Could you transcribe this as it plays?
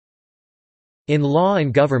In law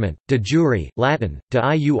and government, de jure, Latin, de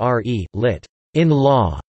iure, lit. In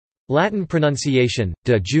law. Latin pronunciation,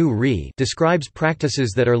 de jure, describes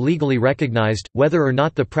practices that are legally recognized, whether or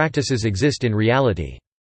not the practices exist in reality.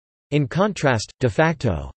 In contrast, de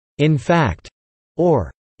facto, in fact, or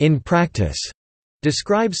in practice,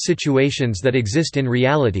 describes situations that exist in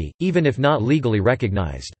reality, even if not legally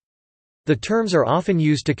recognized. The terms are often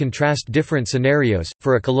used to contrast different scenarios.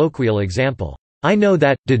 For a colloquial example, I know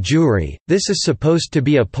that, de jure, this is supposed to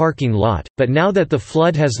be a parking lot, but now that the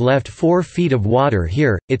flood has left 4 feet of water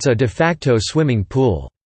here, it's a de facto swimming pool.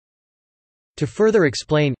 To further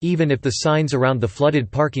explain, even if the signs around the flooded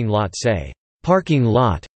parking lot say, parking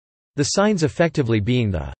lot, the signs effectively being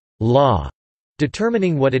the law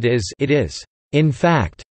determining what it is, in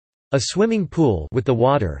fact, a swimming pool with the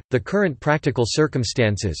water, the current practical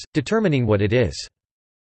circumstances, determining what it is.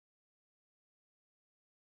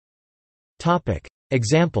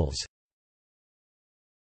 Examples.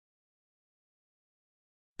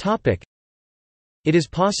 It is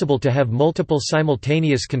possible to have multiple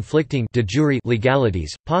simultaneous conflicting de jure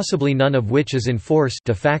legalities, possibly none of which is in force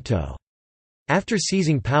de facto. After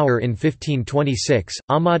seizing power in 1526,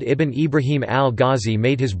 Ahmad ibn Ibrahim al-Ghazi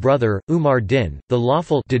made his brother, Umar din, the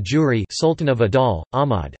lawful de jure Sultan of Adal.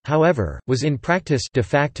 Ahmad, however, was in practice de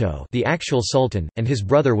facto the actual sultan, and his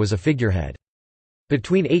brother was a figurehead.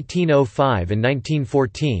 Between 1805 and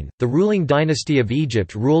 1914, the ruling dynasty of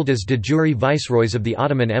Egypt ruled as de jure viceroys of the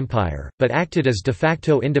Ottoman Empire, but acted as de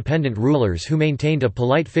facto independent rulers who maintained a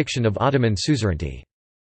polite fiction of Ottoman suzerainty.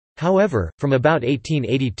 However, from about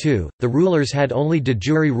 1882, the rulers had only de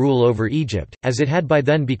jure rule over Egypt, as it had by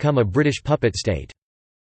then become a British puppet state.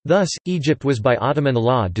 Thus, Egypt was by Ottoman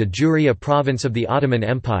law de jure a province of the Ottoman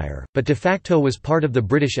Empire, but de facto was part of the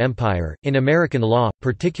British Empire. In American law,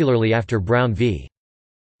 particularly after Brown v.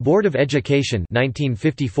 Board of Education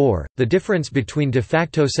 1954, the difference between de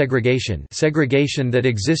facto segregation that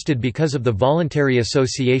existed because of the voluntary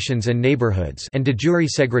associations and neighborhoods and de jure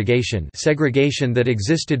segregation that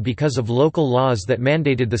existed because of local laws that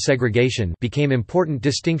mandated the segregation became important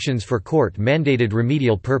distinctions for court-mandated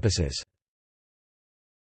remedial purposes.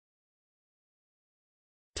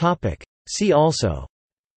 See also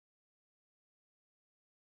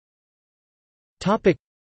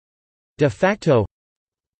de facto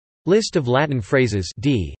List of Latin phrases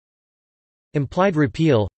d. Implied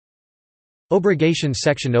repeal. Obrigation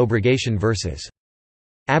section. Obrigation versus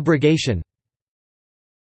abrogation.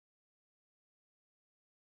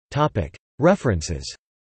 References.